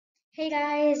Hey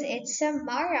guys, it's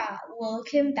Samara.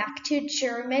 Welcome back to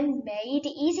German Made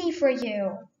Easy for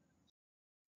You.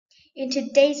 In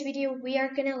today's video, we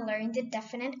are going to learn the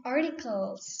definite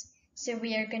articles. So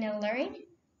we are going to learn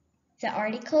the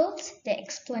articles, the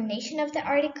explanation of the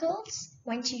articles,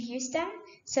 when to use them,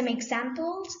 some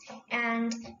examples,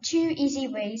 and 2 easy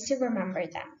ways to remember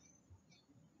them.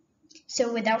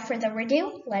 So without further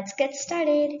ado, let's get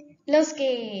started. Los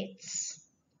geht's!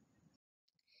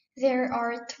 There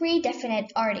are 3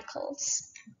 definite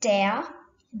articles, der,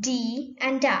 die,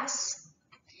 and das.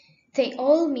 They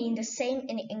all mean the same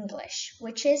in English,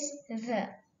 which is the.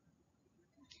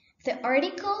 The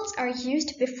articles are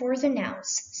used before the nouns,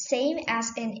 same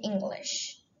as in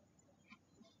English.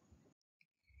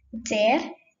 Der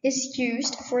is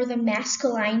used for the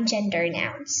masculine gender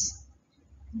nouns.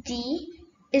 Die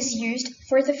is used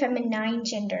for the feminine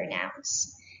gender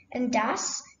nouns. And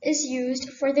das is used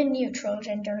for the neutral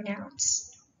gender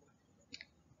nouns.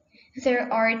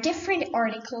 There are different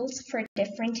articles for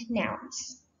different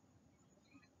nouns.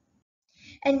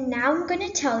 And now I'm going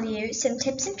to tell you some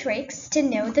tips and tricks to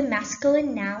know the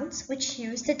masculine nouns which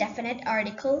use the definite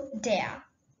article der.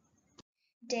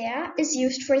 Der is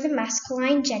used for the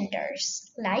masculine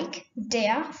genders, like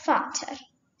der Vater.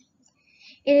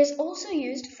 It is also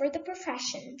used for the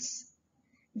professions,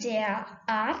 der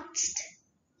Arzt,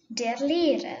 der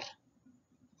Lehrer.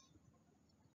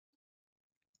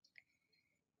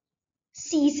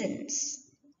 Seasons,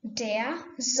 der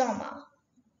Sommer.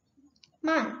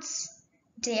 Months,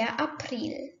 der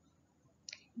April.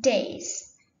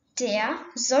 Days, der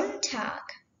Sonntag.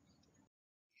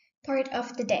 Part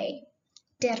of the day,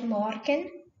 der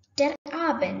Morgen, der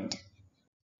Abend.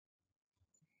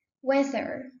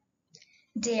 Weather,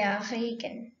 der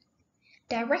Regen.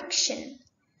 Direction,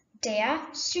 der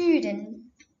Süden.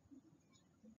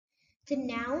 The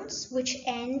nouns which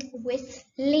end with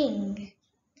ling,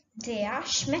 der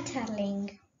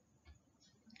Schmetterling.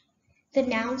 The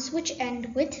nouns which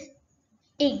end with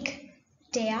ig,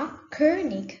 der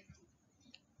König.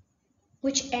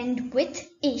 Which end with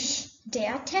ich,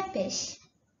 der Teppich.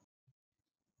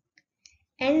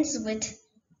 Ends with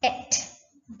et,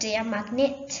 der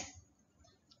Magnet.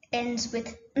 Ends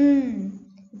with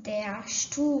der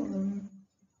Sturm.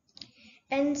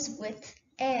 Ends with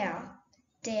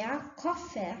der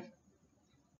Koffer.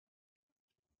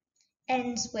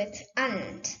 Ends with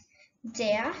ant,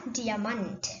 der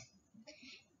Diamant.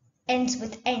 Ends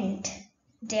with end,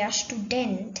 der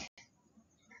Student.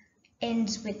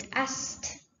 Ends with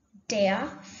ast, der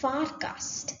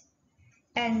Fahrgast.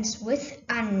 Ends with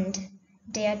and,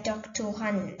 der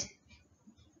Doktorand.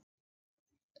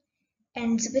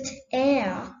 Ends with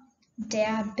der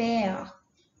Bär.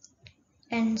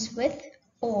 Ends with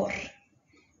or,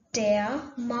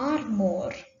 der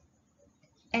Marmor.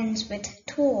 Ends with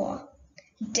Tor,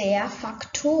 der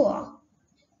Faktor.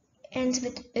 Ends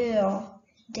with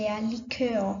der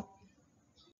Likör.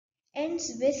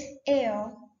 Ends with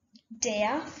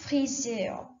der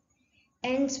Friseur.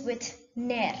 Ends with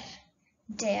ner,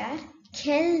 der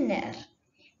Kellner.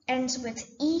 Ends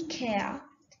with iker,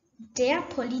 der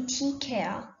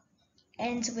Politiker.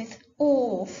 Ends with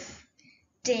of,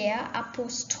 der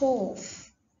Apostroph.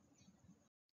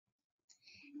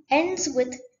 Ends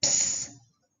with ps,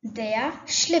 der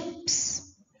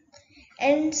Schlips.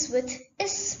 Ends with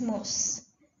ismus,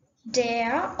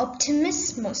 der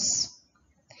Optimismus.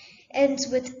 Ends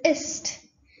with ist,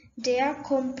 der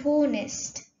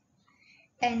Komponist.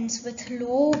 Ends with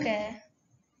loge,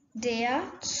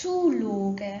 der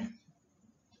Zoologe.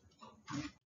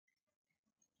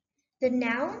 The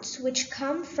nouns which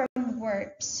come from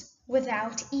verbs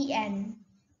without en.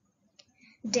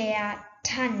 Der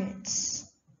Tanz,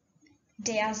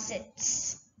 der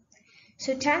Sitz.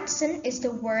 So tanzen is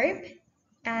the verb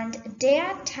and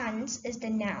der Tanz is the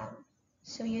noun.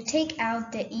 So you take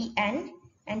out the en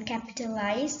and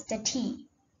capitalize the T.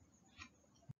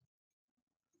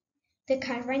 The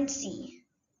currency,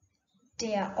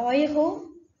 der Euro,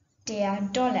 der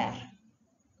Dollar.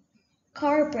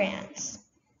 Car brands,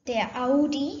 der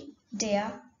Audi,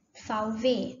 der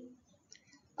VW.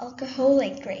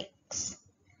 Alcoholic drinks,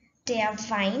 der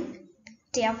Wein,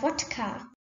 der Vodka.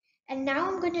 And now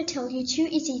I'm going to tell you 2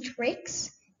 easy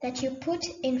tricks that you put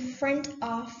in front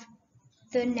of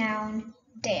the noun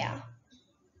der.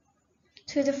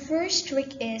 So the first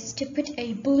trick is to put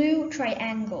a blue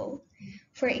triangle.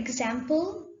 For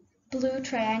example, blue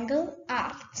triangle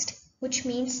Arzt, which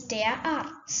means der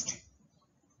Arzt.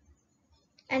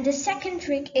 And the second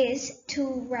trick is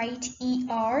to write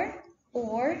er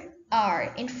or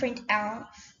r in front of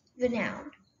the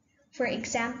noun. For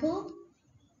example,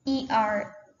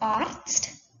 er Arzt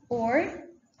or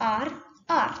are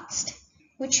Arzt,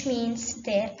 which means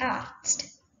they're Arzt.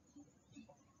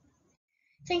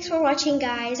 Thanks for watching,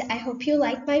 guys. I hope you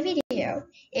liked my video.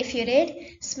 If you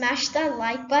did, smash that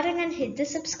like button and hit the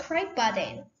subscribe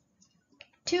button.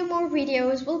 2 more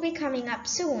videos will be coming up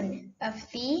soon of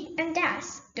the and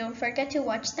das. Don't forget to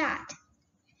watch that.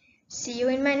 See you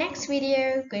in my next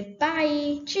video.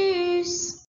 Goodbye.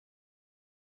 Tschüss.